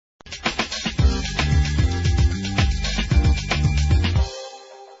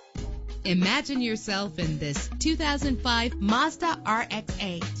Imagine yourself in this 2005 Mazda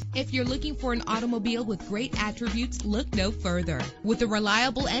RX-8. If you're looking for an automobile with great attributes, look no further. With a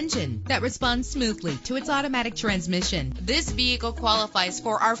reliable engine that responds smoothly to its automatic transmission, this vehicle qualifies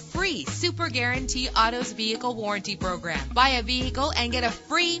for our free Super Guarantee Autos Vehicle Warranty Program. Buy a vehicle and get a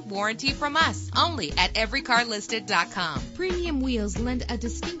free warranty from us only at everycarlisted.com. Premium wheels lend a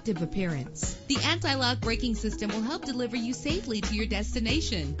distinctive appearance. The anti-lock braking system will help deliver you safely to your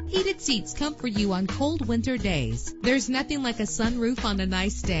destination. Heated seats comfort you on cold winter days. There's nothing like a sunroof on a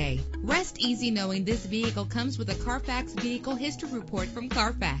nice day. Rest easy knowing this vehicle comes with a Carfax Vehicle History Report from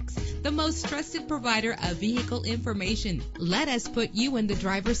Carfax, the most trusted provider of vehicle information. Let us put you in the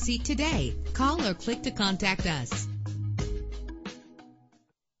driver's seat today. Call or click to contact us.